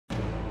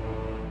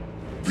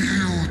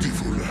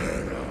Beautiful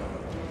Hera,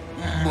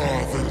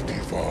 Mother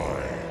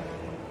Divine,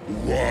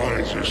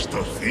 wisest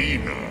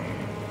Athena,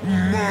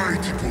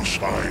 mighty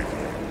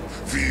Poseidon,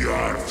 the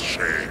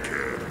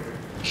Earth-shaker,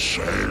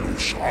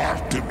 zealous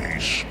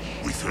Artemis,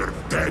 with her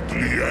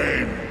deadly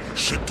aim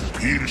set to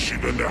pierce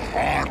even the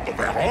heart of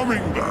a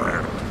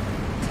hummingbird,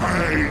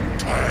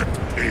 painted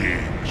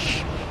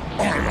pigs,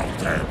 all of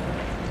them.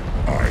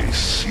 I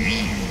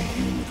see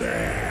you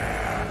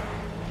there.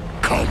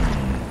 Come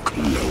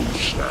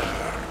closer.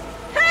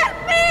 Help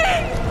me!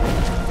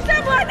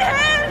 Someone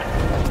help!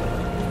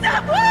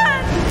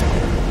 Someone!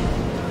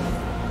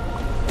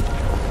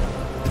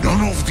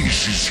 None of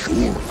this is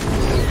your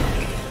fault.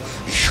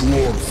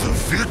 You're the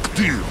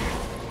victim.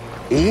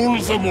 All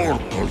the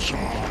mortals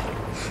are,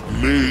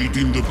 made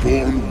in the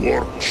born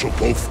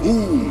workshop of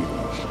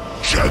fools,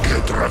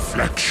 jagged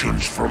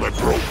reflections from a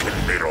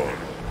broken mirror.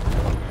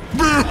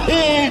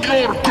 Behold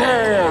your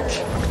god!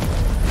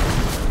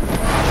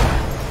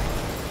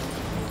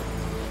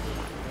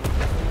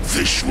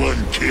 This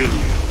one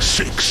killed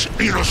 6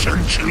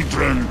 innocent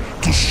children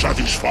to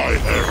satisfy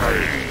her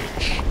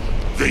rage.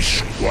 They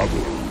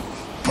squabble,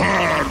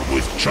 burn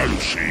with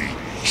jealousy,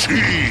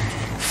 cheat,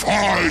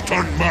 fight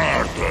and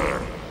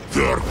murder.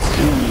 They're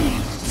cruel,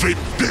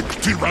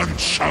 vindictive and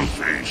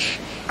selfish.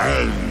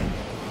 And,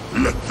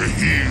 like the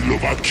heel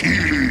of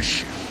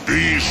Achilles,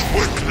 these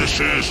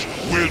weaknesses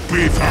will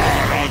be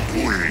their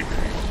undoing.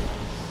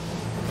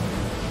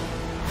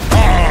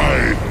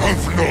 I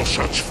have no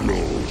such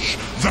flaws.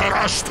 The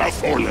rest have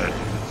fallen.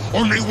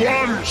 Only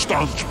one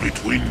stands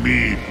between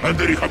me and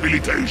the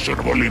rehabilitation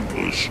of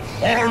Olympus.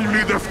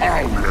 Only the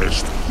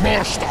foulest,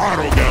 most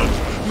arrogant,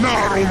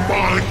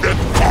 narrow-minded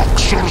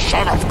coxer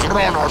son of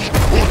Kronos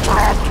who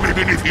trapped me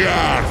beneath the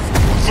earth.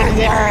 The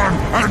one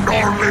and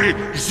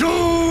only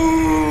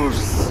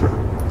Zeus!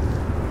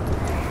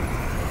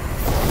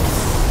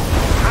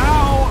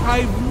 How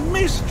I've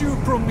missed you,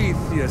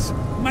 Prometheus,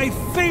 my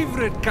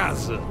favorite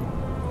cousin.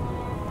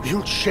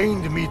 You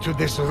chained me to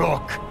this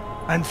rock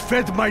and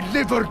fed my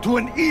liver to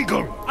an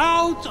eagle!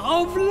 Out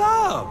of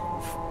love!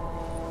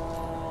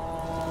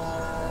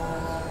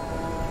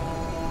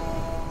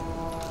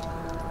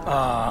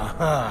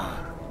 Aha.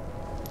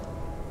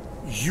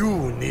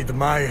 You need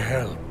my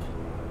help.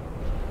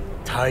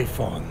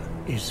 Typhon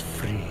is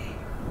free.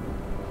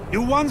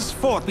 You once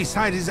fought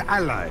beside his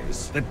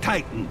allies, the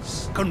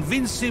Titans.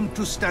 Convince him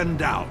to stand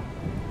down.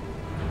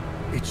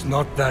 It's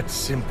not that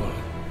simple.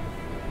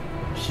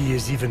 He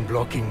is even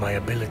blocking my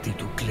ability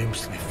to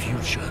glimpse the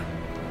future.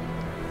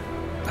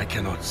 I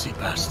cannot see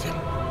past him.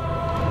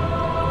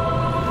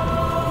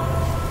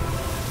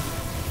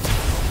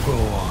 Go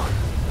on.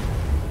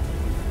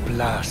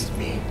 Blast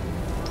me.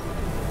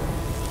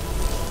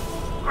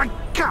 I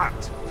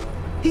can't!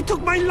 He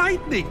took my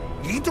lightning!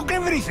 He took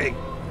everything!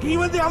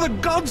 Even the other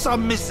gods are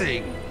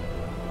missing!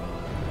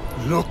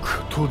 Look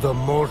to the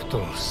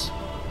mortals.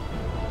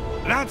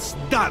 That's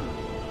done!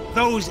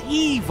 Those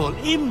evil,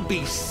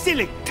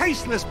 imbecilic,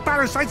 tasteless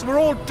parasites were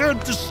all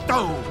turned to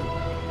stone!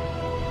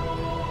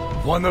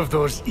 One of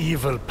those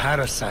evil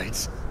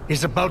parasites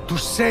is about to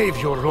save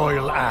your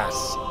royal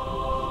ass.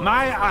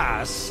 My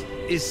ass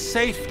is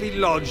safely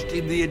lodged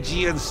in the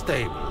Aegean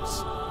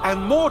stables,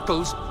 and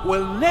mortals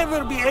will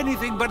never be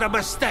anything but a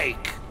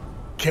mistake.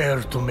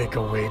 Care to make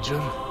a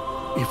wager?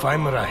 If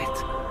I'm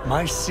right,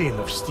 my sin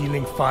of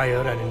stealing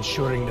fire and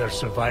ensuring their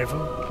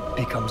survival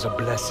becomes a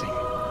blessing.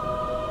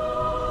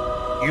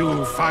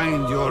 You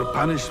find your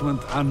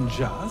punishment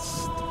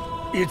unjust?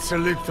 It's a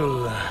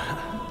little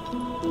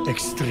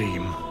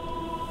extreme.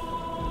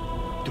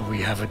 Do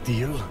we have a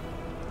deal?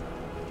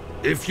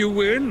 If you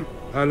win,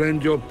 I'll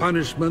end your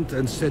punishment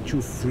and set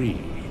you free.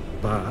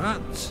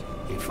 But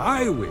if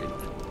I win,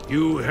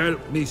 you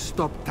help me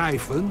stop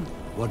Typhon,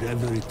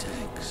 whatever it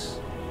takes.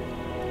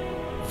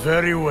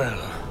 Very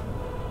well.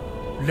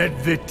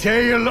 Let the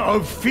tale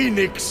of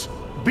Fenyx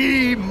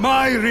be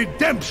my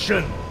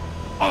redemption!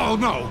 Oh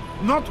no,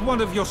 not one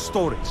of your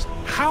stories.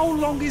 How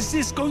long is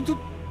this going to...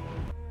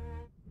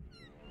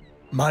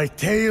 My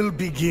tale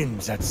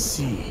begins at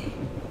sea.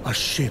 A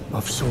ship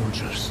of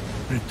soldiers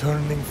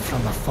returning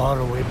from a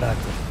faraway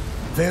battle.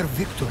 Their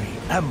victory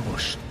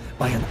ambushed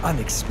by an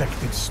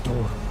unexpected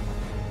storm.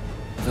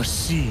 The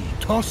sea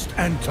tossed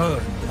and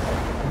turned.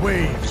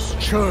 Waves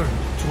churned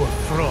to a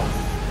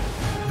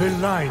froth. The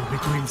line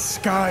between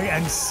sky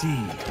and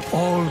sea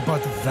all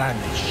but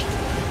vanished.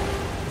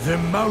 The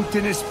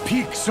mountainous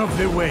peaks of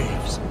the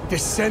waves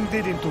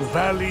descended into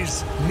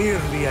valleys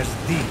nearly as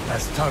deep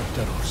as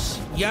Tartarus.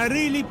 You're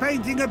really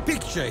painting a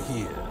picture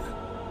here.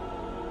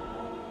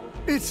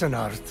 It's an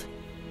art.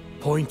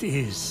 Point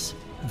is,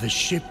 the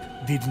ship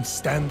didn't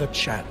stand a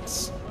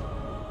chance.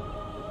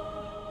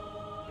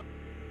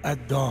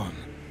 At dawn,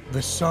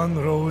 the sun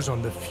rose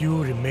on the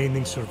few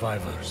remaining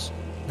survivors.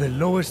 The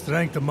lowest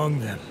ranked among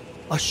them,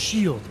 a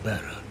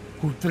shield-bearer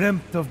who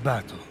dreamt of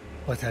battle,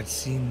 but had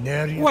seen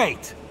nary...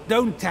 Wait!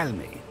 Don't tell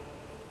me.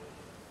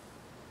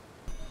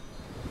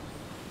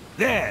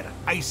 There!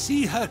 I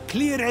see her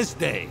clear as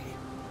day.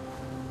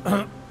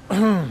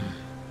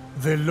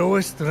 The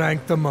lowest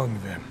ranked among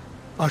them,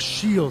 A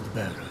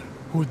shield-bearer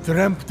who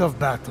dreamt of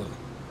battle,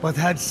 but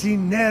had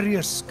seen nary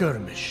a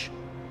skirmish.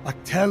 A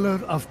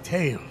teller of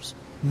tales,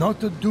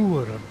 not a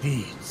doer of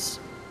deeds.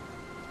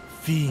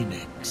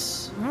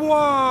 Fenyx.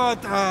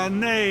 What a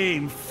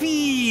name!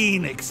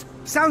 Fenyx!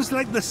 Sounds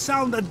like the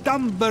sound a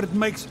dumb bird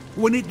makes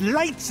when it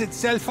lights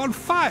itself on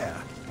fire,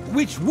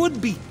 which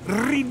would be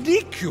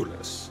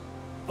ridiculous.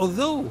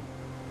 Although,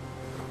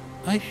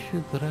 I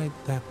should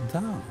write that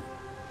down.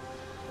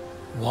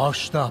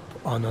 Washed up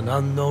on an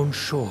unknown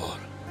shore,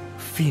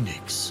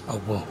 Fenyx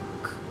awoke.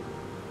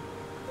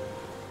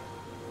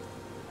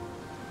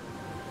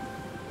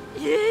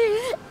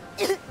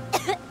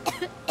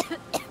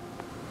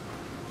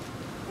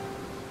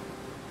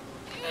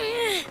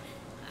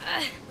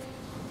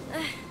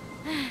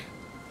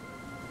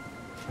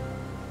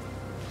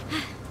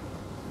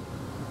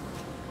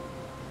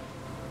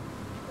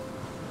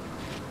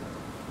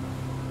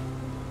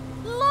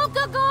 Look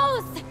a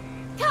ghost!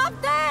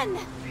 Captain!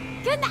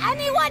 Can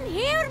anyone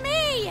hear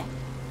me?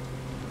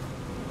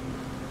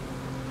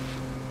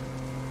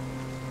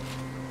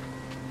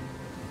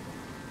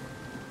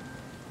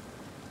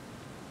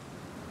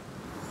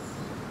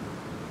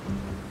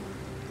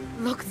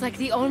 Looks like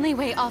the only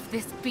way off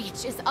this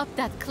beach is up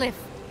that cliff.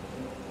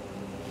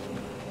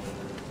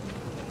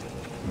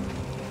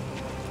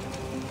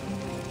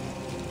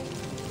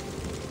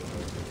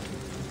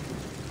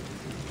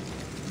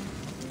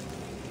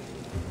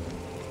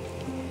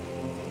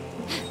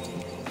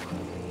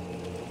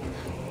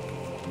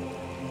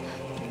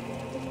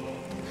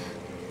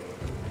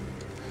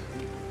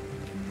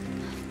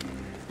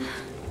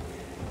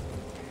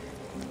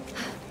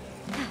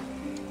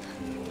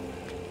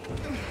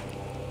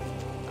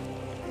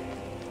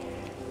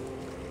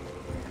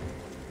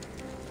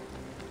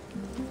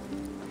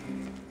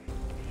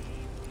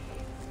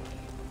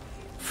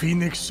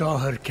 Fenyx saw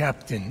her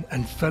captain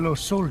and fellow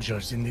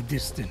soldiers in the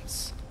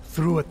distance.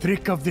 Through a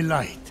trick of the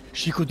light,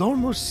 she could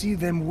almost see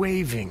them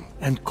waving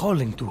and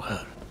calling to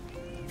her.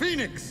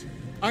 Fenyx!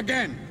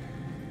 Again!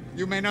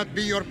 You may not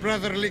be your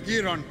brother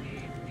Ligiron,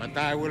 but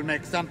I will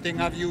make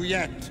something of you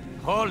yet.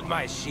 Hold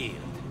my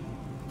shield.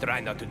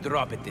 Try not to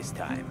drop it this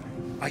time.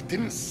 I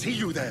didn't see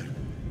you there.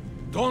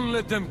 Don't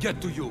let them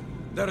get to you.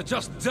 They're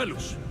just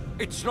jealous.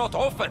 It's not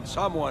often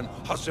someone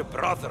has a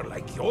brother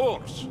like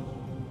yours.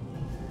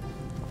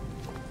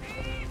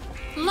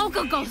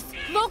 Local ghost!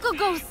 Local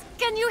ghost!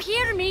 Can you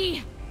hear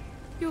me?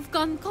 You've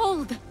gone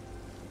cold.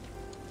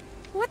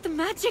 What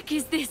magic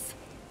is this?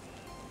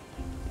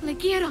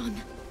 Ligiron,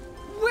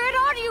 where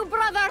are you,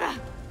 brother?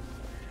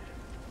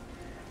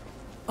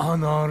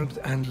 Unarmed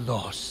and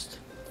lost,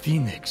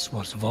 Fenyx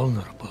was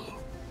vulnerable.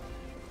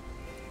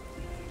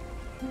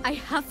 I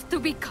have to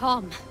be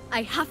calm.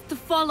 I have to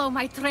follow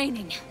my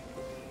training.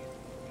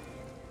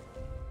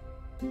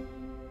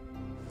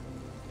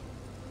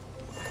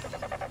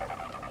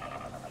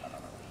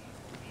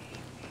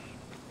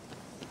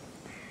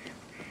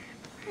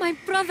 My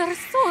brother's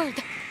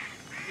sword!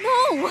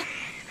 No!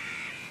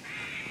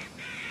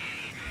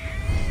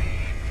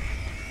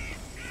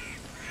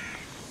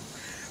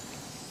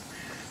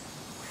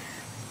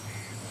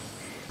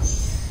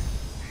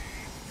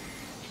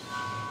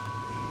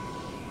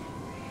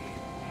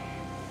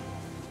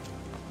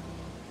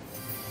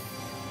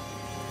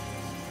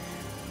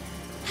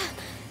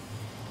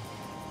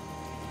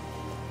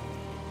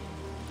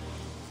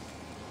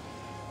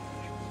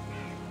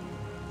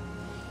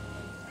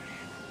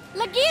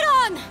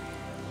 Ligiron!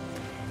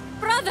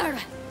 Brother!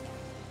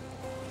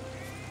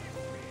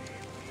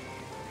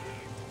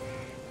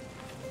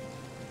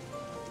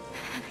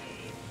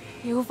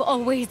 You've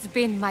always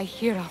been my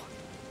hero,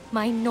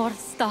 my North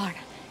Star.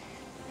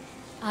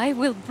 I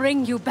will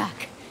bring you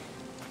back.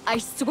 I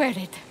swear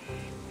it.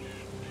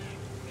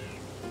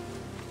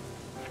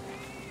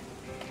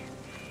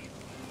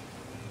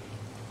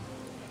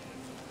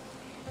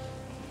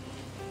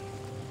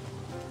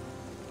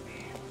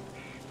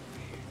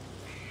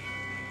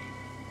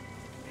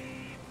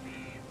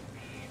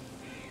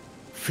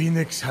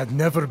 Fenyx had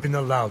never been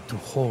allowed to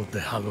hold the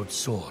hallowed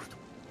sword,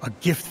 a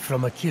gift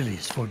from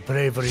Achilles for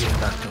bravery in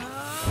battle.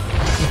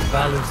 It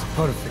balanced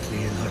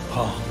perfectly in her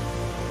palm,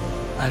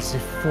 as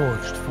if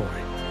forged for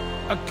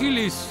it.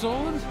 Achilles'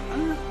 sword?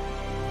 Huh?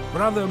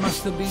 Brother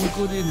must have been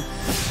good in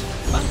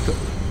battle.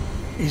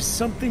 Is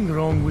something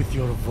wrong with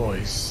your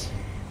voice?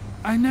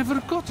 I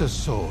never got a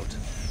sword.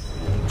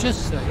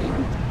 Just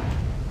saying.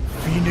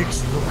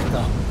 Fenyx looked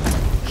up.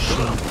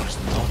 She was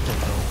not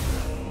alone.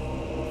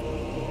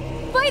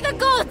 By the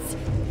gods!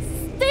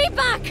 Stay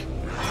back!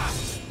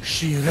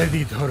 She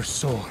readied her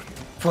sword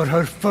for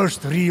her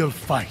first real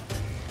fight.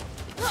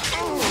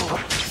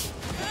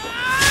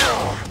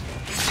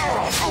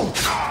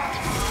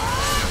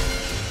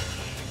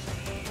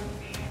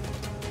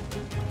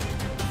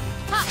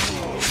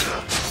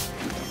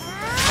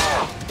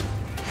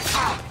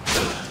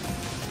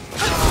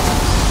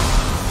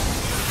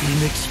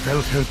 Fenyx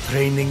felt her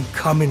training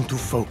come into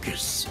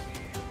focus.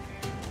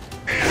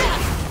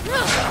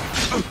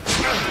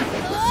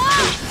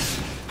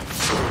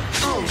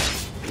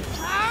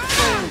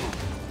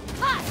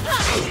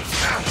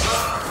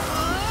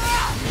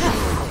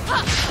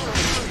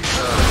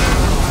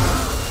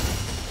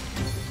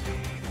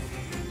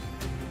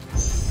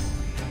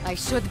 I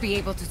should be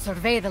able to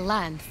survey the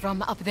land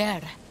from up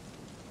there.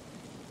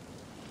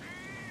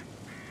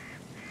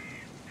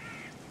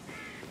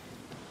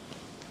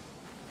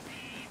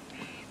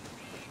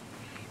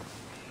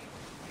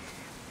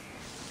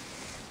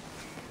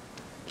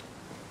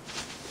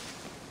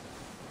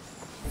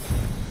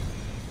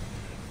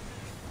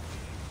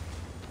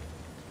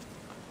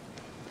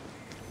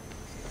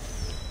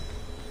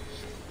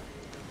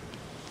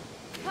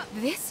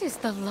 This is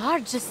the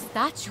largest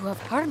statue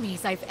of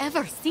Hermes I've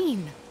ever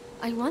seen.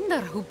 I wonder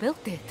who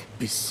built it.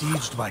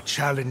 Besieged by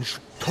challenge,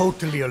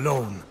 totally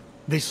alone,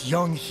 this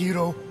young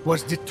hero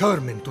was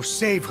determined to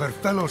save her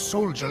fellow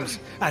soldiers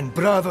and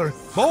brother...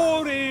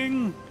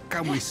 Boring!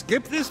 Can we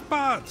skip this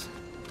part?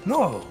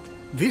 No,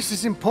 this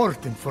is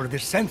important for the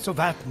sense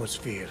of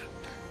atmosphere.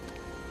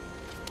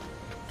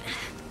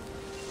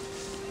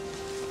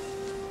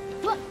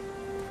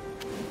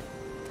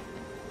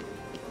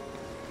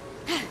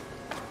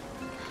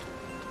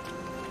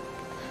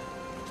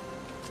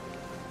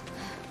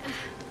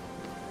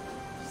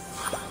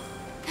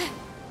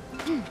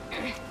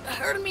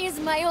 Hermes,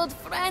 my old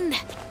friend.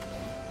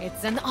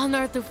 It's an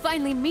honor to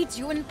finally meet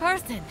you in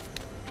person.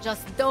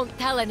 Just don't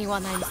tell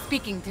anyone I'm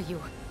speaking to you.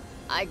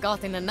 I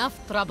got in enough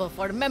trouble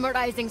for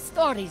memorizing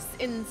stories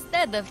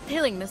instead of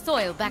tilling the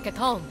soil back at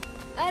home.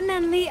 And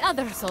then the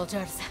other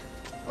soldiers.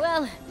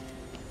 Well,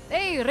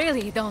 they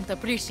really don't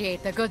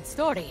appreciate a good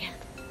story.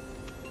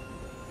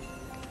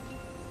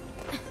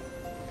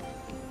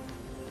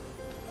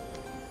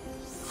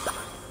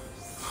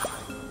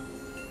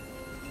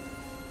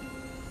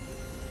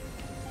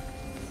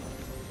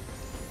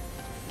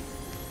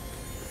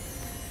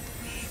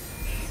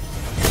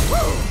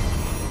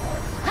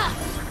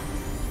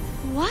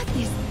 What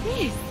is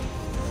this?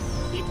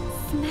 It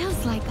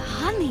smells like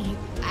honey,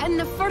 and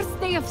the first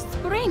day of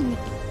spring,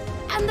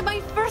 and my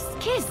first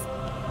kiss,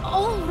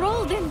 all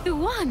rolled into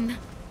one.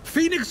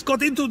 Fenyx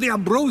got into the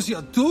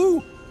ambrosia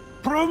too?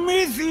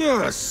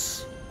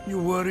 Prometheus!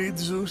 You worried,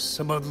 Zeus,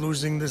 about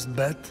losing this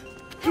bet?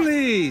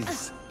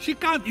 Please! She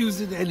can't use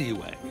it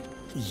anyway.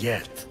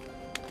 Yet.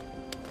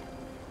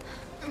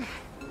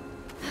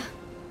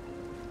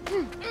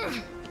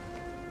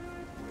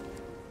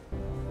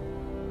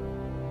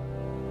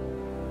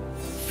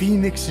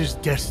 Fenyx's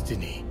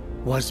destiny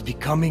was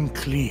becoming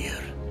clear.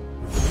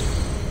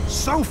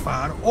 So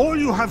far, all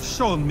you have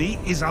shown me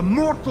is a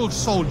mortal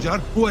soldier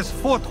who has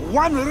fought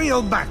one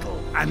real battle,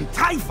 and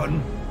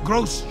Typhon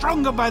grows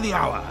stronger by the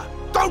hour.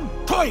 Don't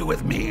toy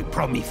with me,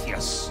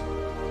 Prometheus!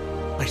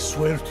 I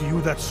swear to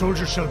you that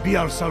soldier shall be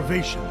our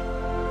salvation.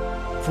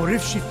 For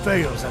if she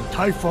fails and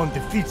Typhon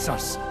defeats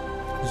us,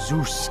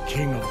 Zeus,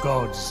 king of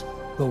gods,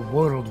 the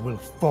world will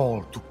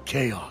fall to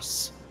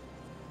chaos.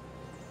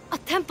 A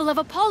temple of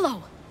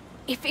Apollo!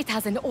 If it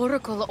has an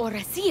oracle or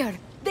a seer,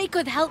 they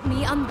could help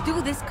me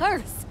undo this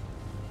curse.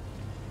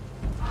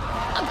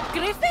 A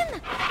griffin?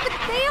 But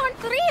they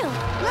aren't real!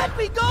 Let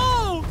me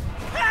go!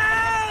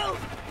 Help!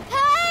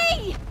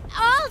 Hey!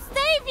 I'll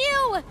save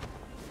you!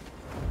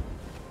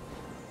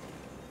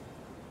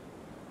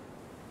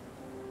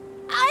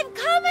 I'm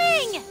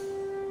coming!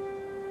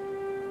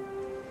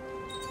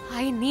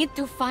 I need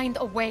to find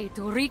a way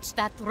to reach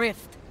that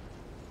rift.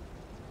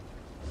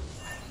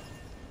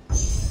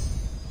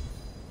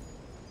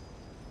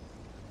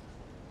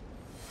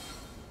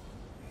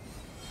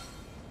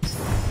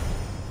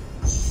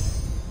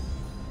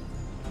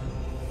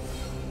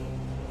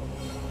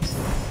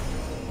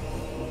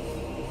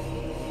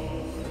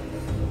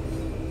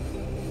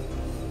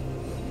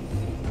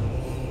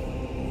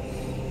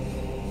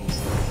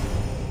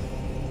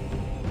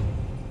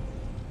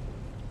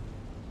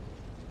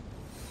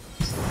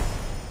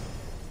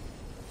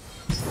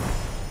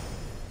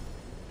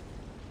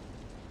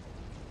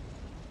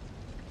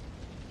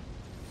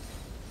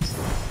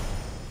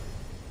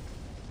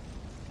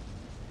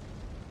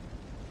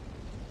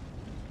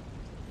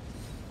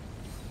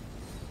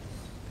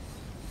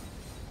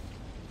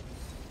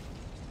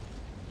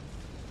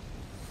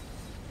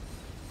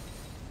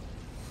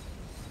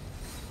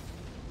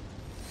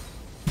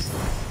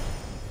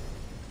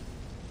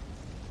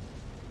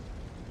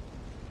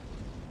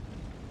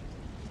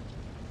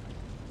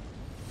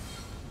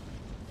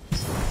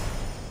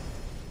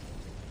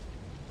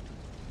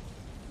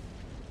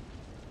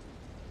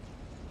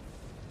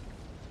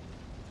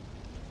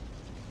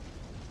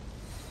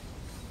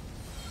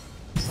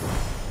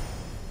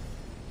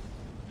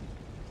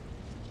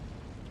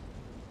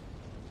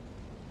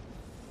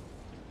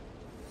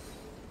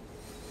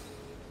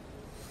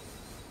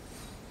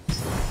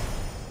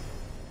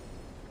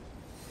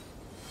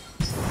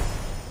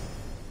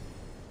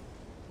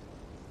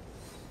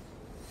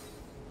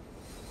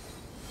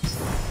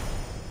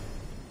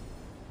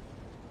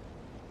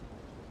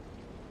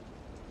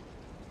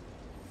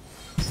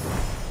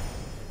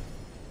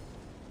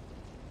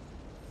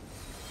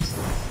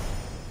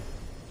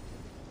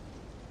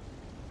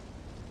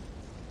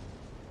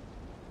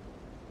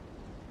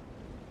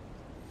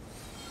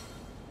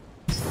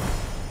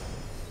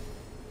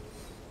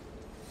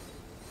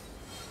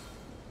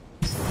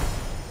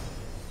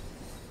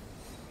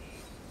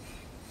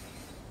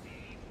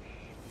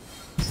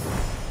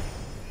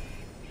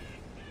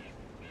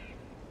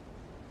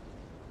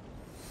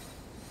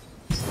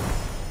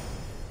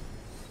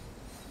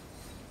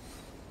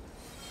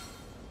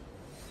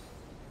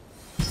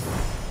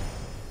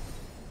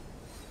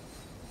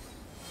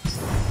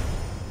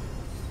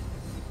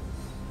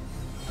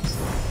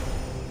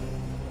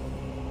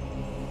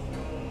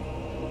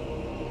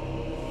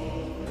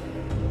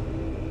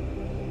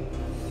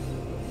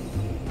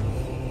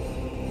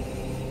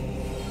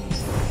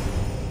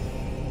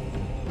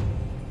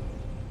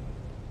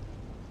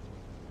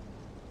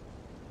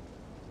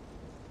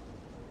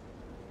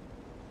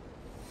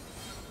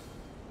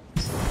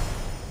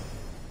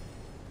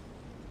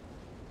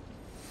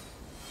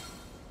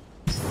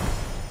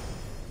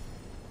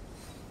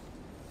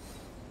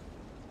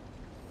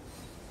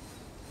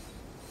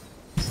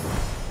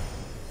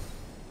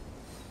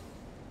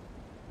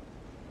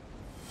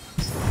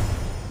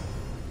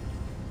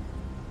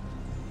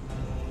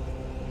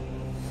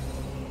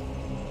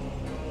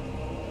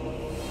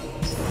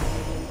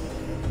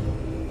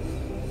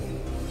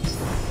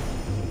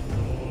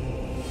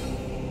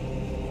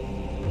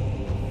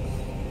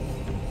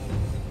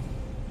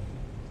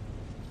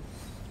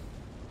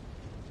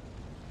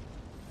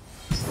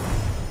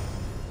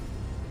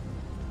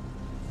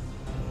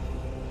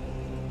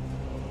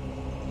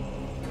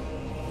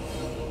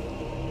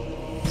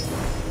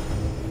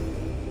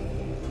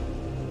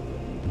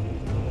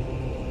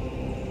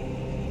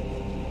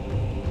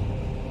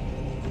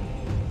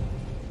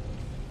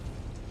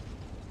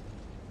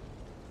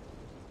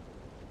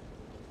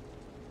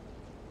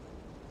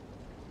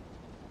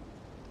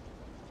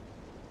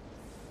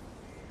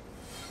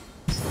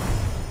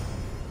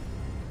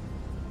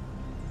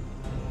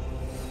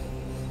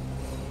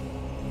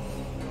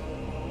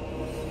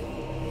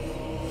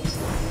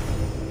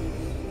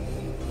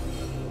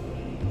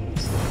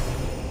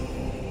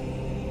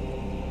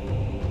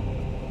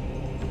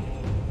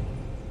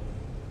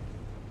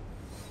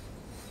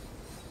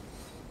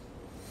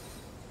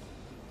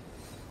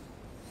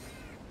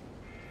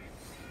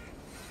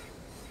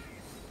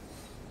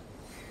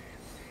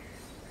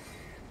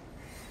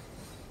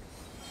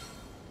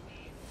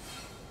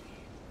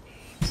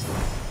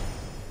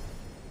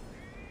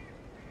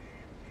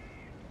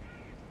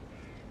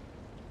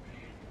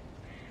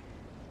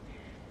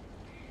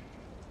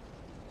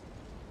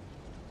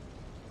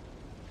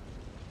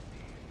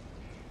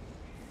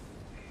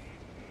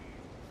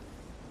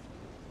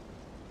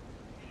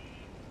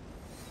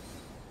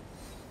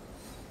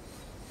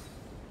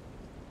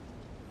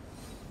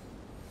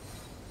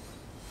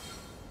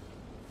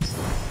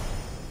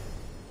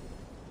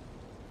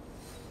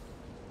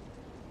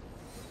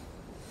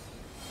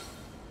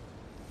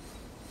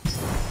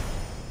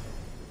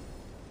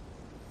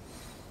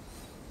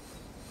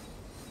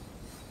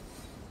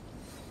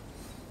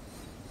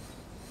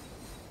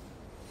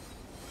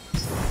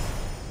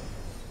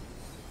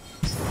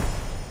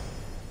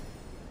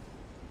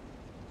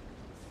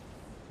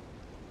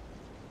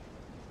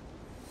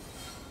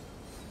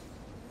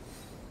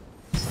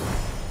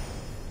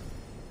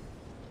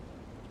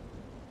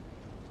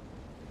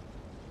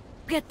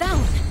 get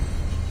down.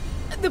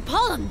 The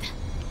pond!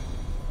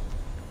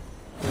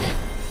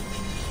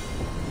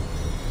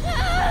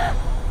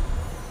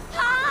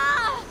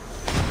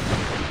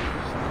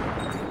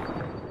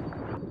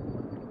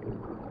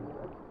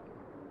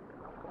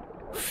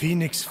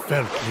 Fenyx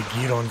felt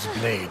Ligiron's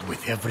blade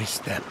with every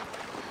step.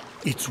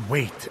 Its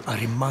weight a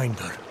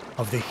reminder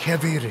of the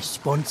heavy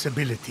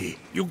responsibility.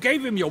 You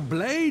gave him your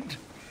blade?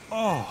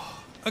 Oh,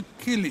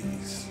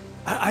 Achilles.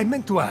 I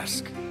meant to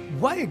ask,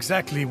 why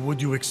exactly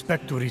would you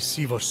expect to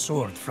receive a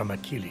sword from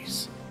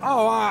Achilles?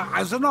 Oh,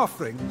 as an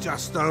offering.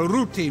 Just a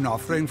routine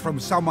offering from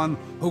someone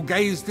who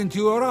gazed into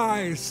your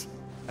eyes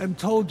and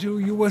told you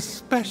you were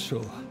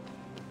special.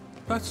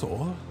 That's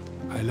all.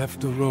 I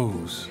left a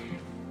rose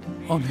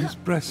on his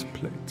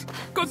breastplate.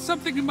 Got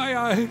something in my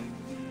eye.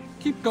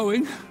 Keep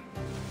going.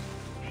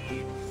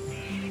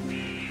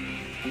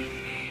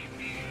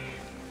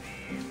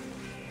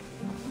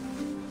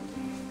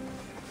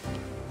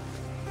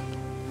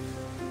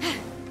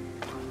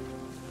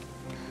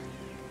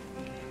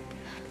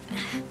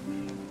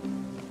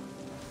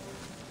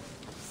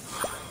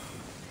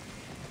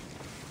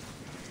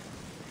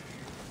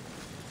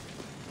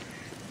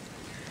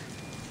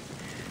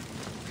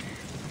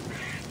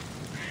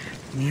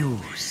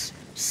 Muse,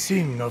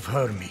 sing of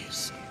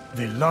Hermes,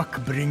 the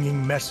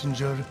luck-bringing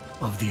messenger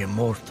of the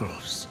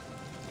Immortals.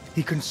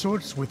 He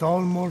consorts with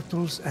all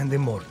mortals and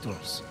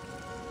immortals.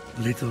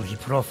 Little he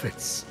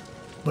profits,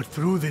 but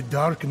through the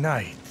dark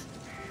night,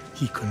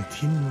 he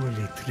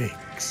continually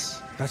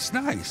tricks. That's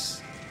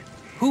nice.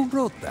 Who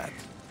wrote that?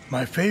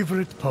 My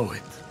favorite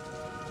poet,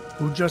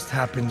 who just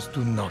happens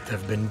to not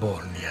have been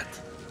born yet.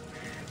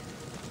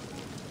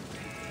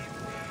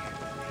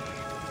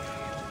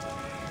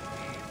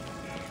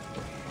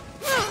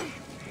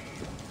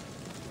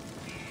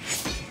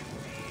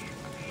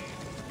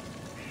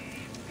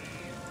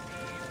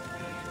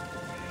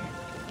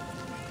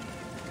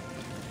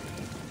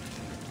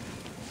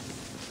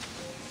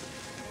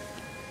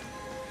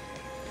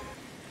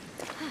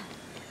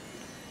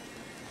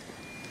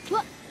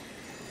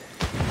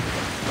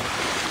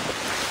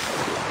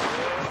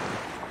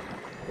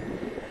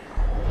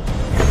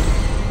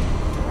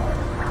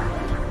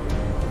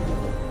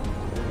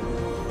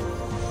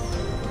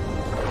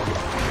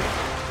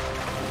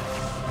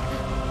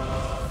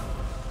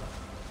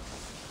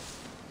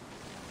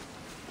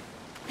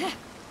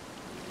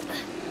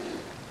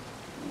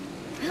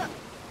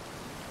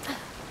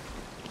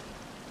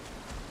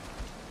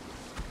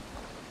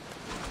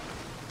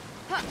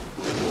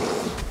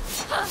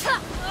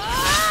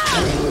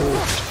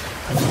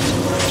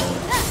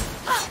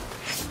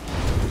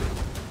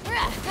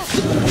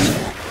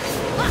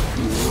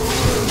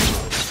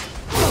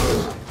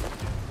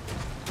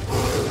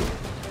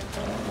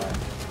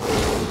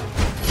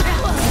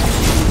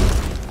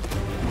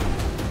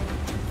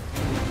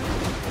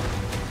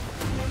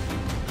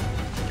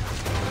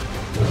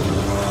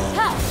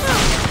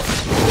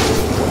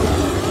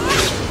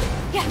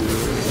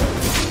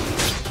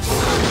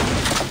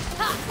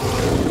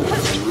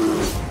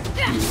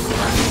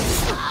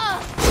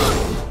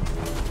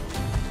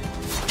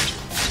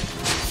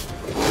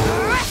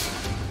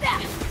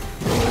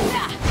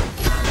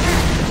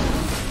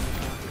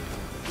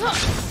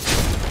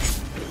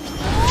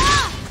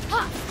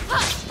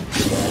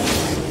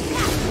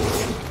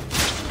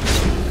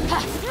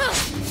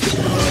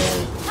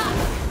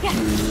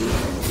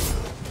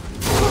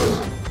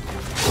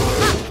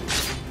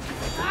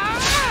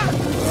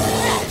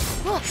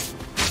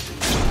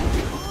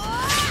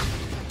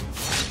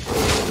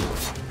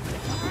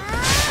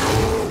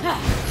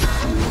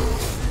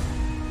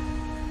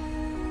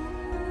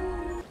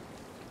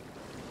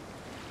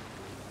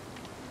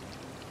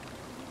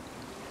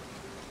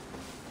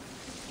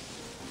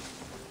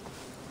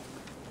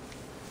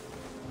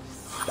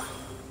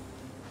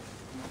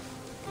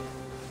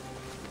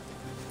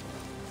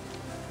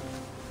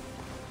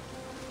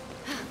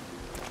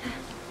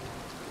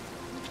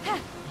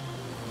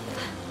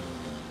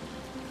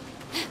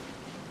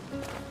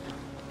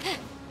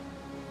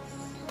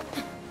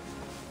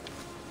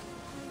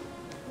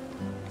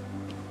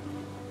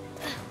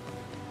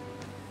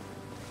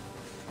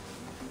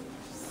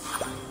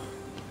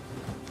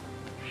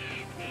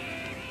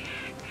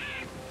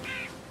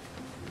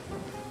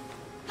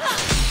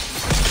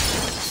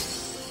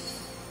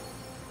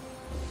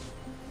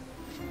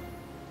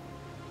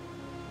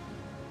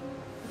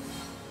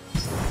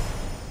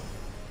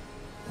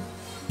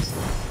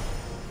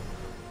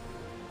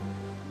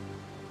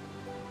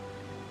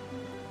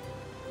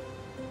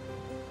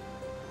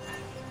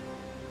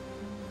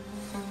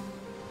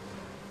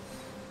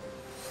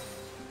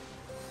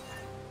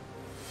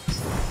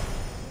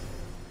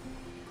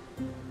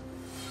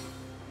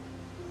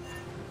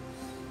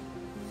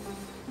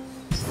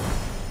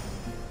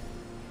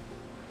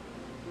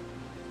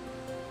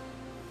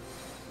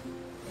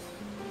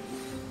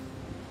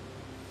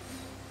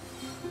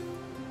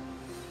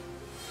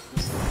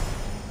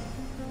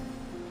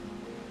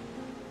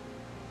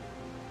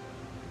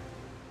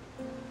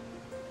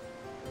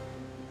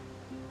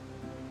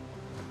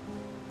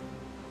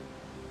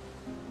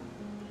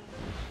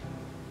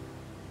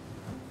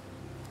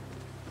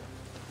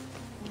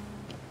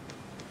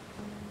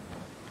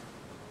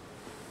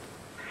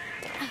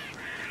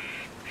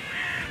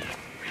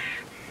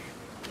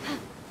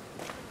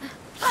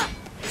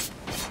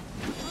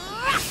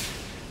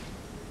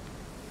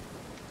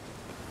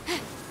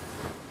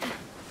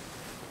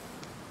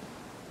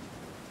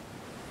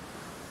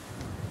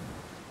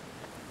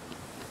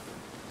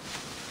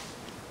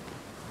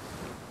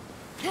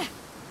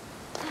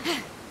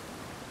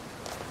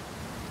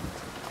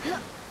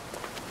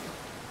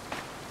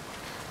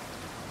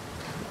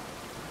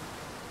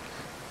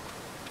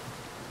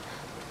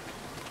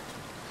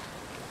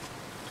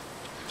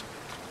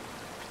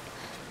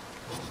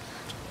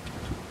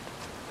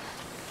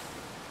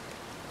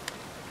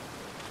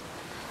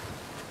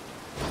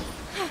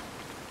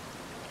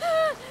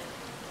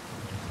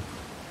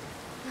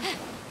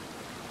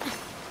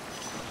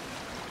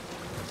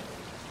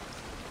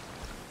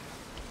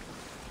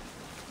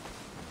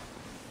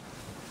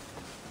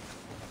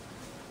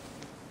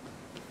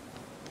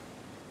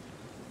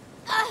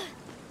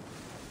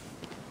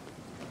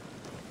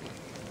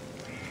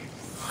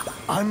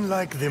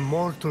 Unlike the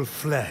mortal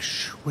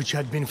flesh, which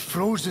had been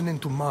frozen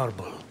into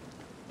marble,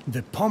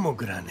 the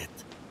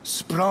pomegranate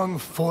sprung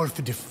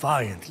forth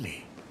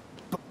defiantly.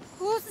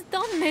 Who's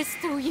done this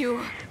to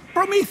you?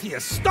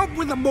 Prometheus, stop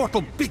with the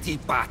mortal pity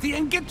party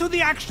and get to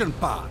the action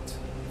part.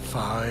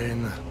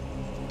 Fine.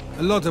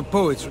 A lot of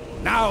poetry.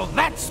 Now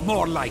that's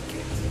more like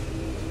it.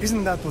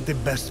 Isn't that what the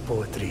best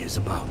poetry is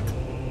about?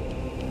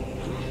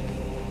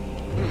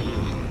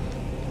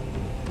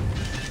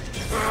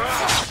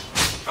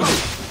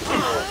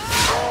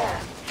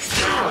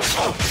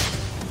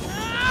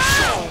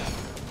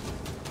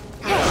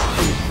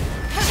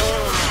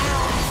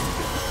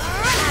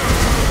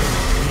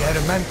 The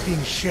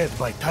adamantine shed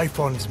by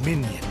Typhon's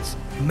minions,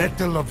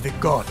 metal of the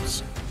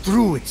gods,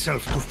 threw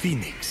itself to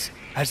Fenyx,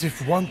 as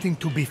if wanting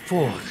to be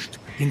forged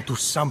into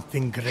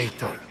something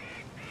greater.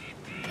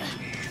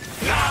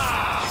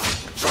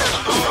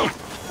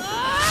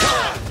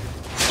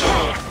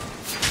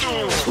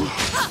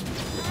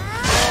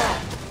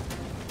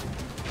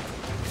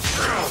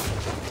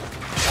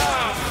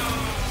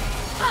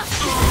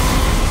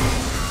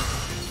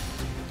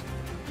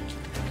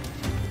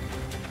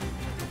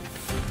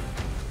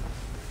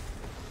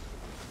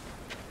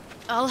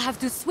 I'll have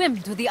to swim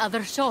to the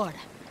other shore.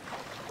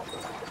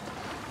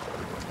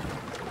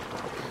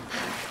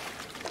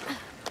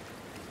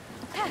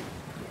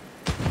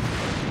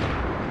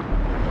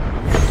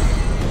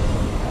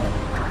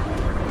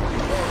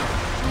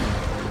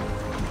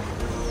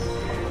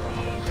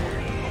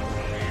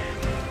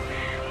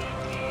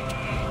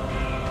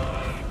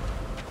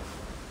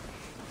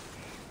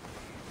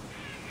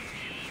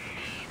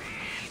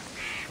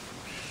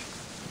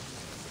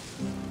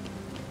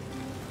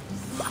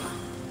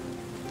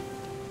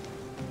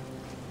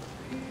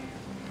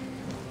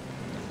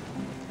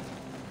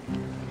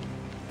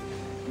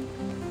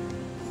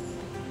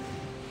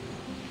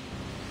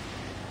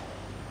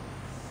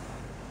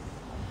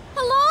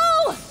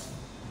 Hello?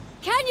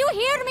 Can you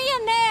hear me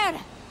in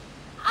there?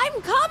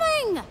 I'm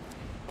coming!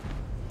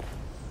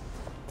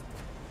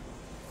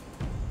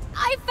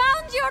 I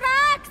found your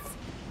axe!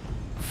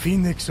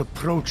 Fenyx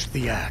approached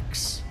the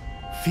axe,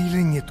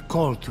 feeling it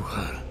call to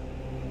her.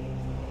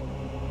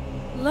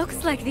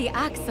 Looks like the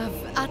axe of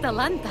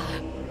Atalanta.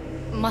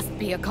 Must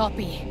be a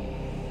copy.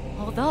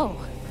 Although...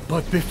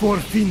 But before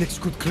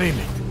Fenyx could claim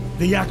it,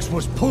 the axe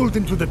was pulled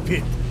into the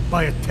pit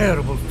by a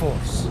terrible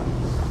force.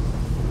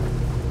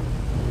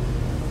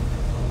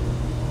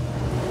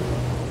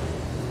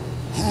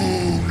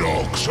 Who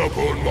knocks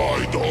upon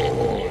my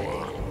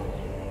door?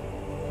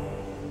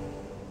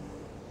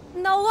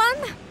 No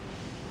one?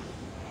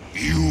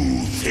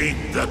 You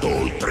think that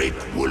old trick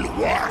will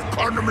work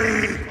on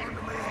me?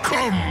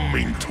 Come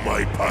into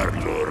my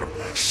parlor,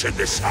 said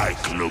the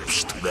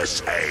Cyclops to the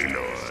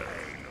sailor.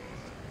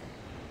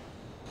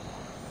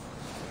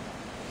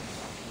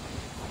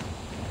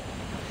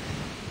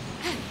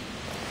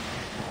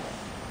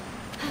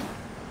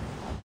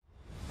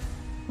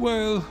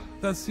 Well,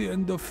 that's the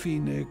end of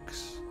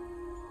Fenyx.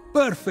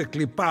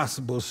 Perfectly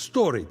passable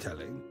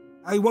storytelling.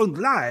 I won't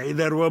lie,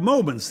 there were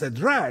moments that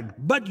dragged,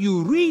 but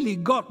you really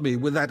got me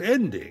with that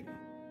ending.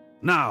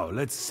 Now,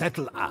 let's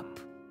settle up.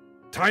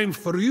 Time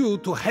for you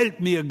to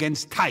help me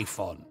against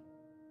Typhon.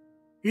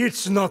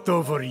 It's not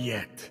over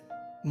yet.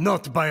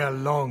 Not by a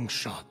long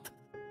shot.